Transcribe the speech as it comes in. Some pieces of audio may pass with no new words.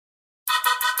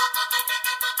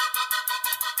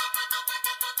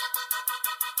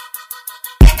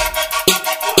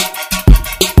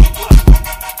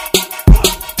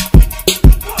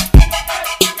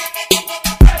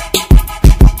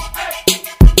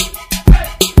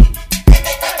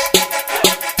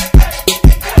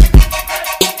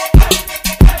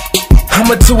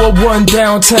201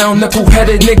 downtown,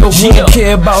 knuckle-headed nigga who don't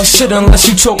care about shit unless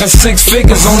you talking six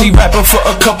figures. Only rapping for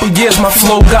a couple years, my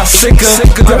flow got sicker.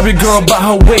 Grab your girl by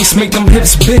her waist, make them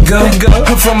hips bigger.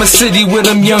 I'm from a city where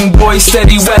them young boys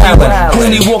steady wildin'. When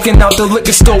he walking out the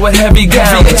liquor store with heavy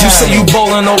gallons. You say you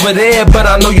bowling over there, but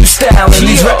I know you stylin'.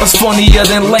 These rappers funnier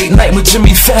than late night with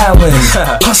Jimmy Fallon.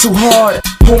 Hustle hard,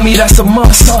 homie, that's a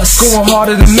must. Going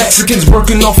harder than Mexicans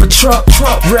working off a truck.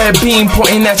 Red beam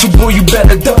pointing at you, boy, you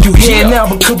better duck. You here now,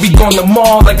 but could be gone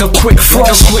tomorrow like a quick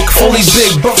flush. All these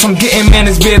big bucks I'm getting, man,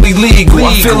 it's barely legal.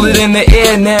 I feel it in the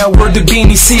air now, word to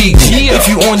Beanie Siegel. If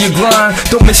you on your grind,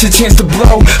 don't miss your chance to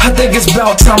blow. I think it's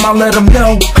about time I let them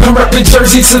know. I'm reppin'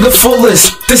 Jersey to the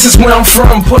fullest. This is where I'm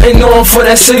from, putting on for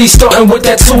that city, starting with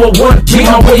that 201. Make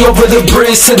my way over the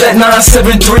bridge to that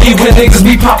 973. When niggas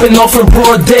be popping off in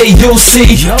broad day, you'll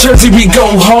see. Jersey, we go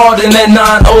hard in that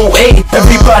 908.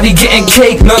 Everybody getting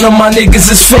cake, none of my niggas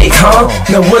is fake, huh?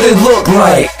 Now what it look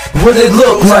like? What it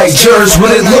look like? Jersey,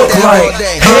 what it look like?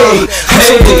 Hey,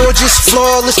 hey. Gorgeous,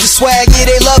 flawless, the swag,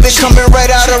 yeah, they love it. Coming right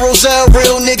out of Roselle,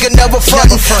 real nigga, never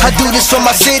frontin'. I do this for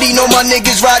my city, know my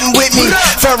niggas riding with me.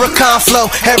 Farrakhan flow,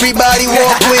 everybody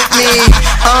walk with me.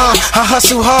 I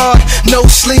hustle hard, no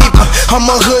sleep. I'm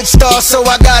a hood star, so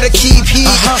I gotta keep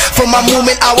heat. For my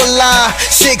movement, I will lie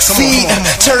 6 feet.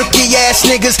 Turkey ass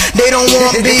niggas, they don't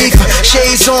want beef.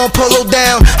 Shades on, polo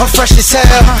down, I'm fresh as hell.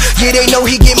 Yeah, they know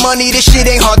he get money, this shit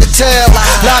ain't hard to tell.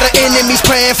 Lot of enemies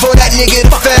praying for that nigga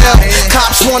to fail.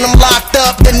 Cops want him locked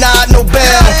up, denied no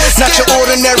bail. Not your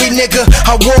ordinary nigga,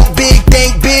 I walk big,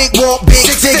 think big, want big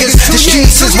figures. The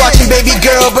streets is watching, baby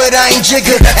girl, but I ain't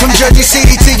jigger. From Jersey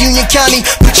City to Union County,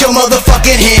 put your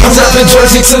motherfucking hands up. I'm reppin'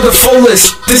 Jersey to the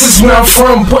fullest. This is where I'm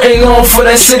from, putting on for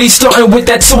that city, starting with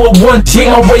that 201. Make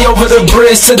my way over the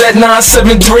bridge to that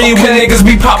 973. When niggas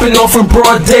be popping off in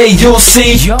broad day, you'll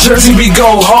see. Jersey, we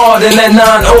go hard in that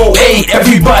 908.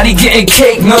 Everybody getting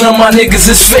cake, none of my niggas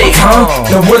is fake, huh?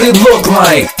 Now what it look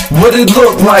like? What it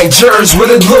look like? Jersey, what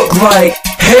it look like?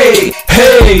 Hey,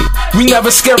 hey. We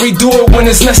never scary, do it when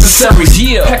it's necessary.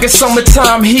 Packing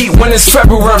summertime heat when it's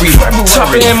February.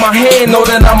 Chop it in my hand, know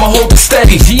that I'ma hold it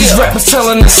steady. These rappers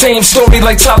telling the same story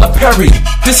like Tyler Perry.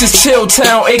 This is Chill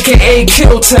Town, aka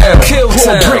Kill Town.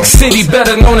 Or Brick City,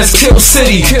 better known as Kill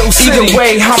City. Either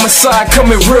way, homicide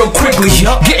coming real quickly.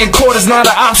 Getting caught is not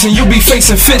an option, you be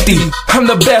facing 50. I'm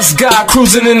the best guy,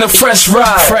 cruising in the fresh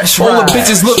ride. All the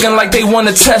bitches looking like they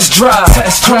wanna test drive.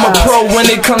 I'm a pro when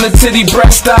it come to titty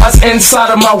breast eyes.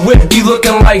 Inside of my whip be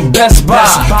looking like Best Buy.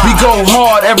 We go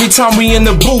hard every time we in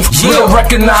the booth. Real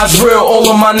recognize real, all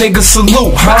of my niggas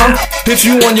salute, huh? If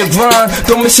you on your grind,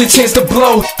 don't miss your chance to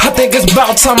blow. I think it's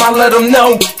about time I let them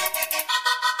know.